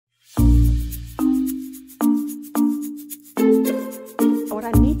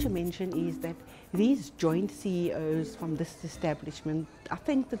to mention is that these joint CEOs from this establishment, I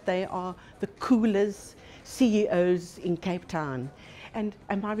think that they are the coolest CEOs in Cape Town. And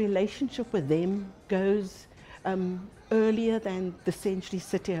my relationship with them goes earlier than the Century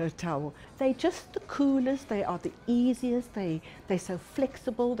City Hotel. They're just the coolest, they are the easiest, they're so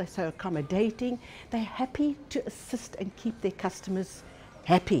flexible, they're so accommodating, they're happy to assist and keep their customers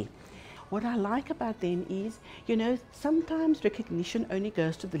happy. What I like about them is, you know, sometimes recognition only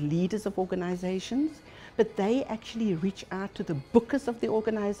goes to the leaders of organizations, but they actually reach out to the bookers of the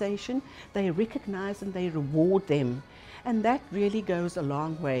organization. They recognize and they reward them. And that really goes a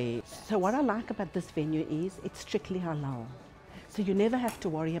long way. So what I like about this venue is it's strictly halal. So you never have to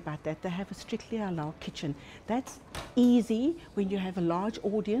worry about that. They have a strictly halal kitchen. That's easy when you have a large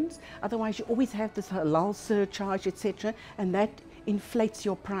audience. Otherwise you always have this halal surcharge, etc. and that inflates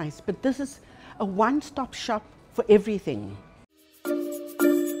your price. But this is a one-stop shop for everything.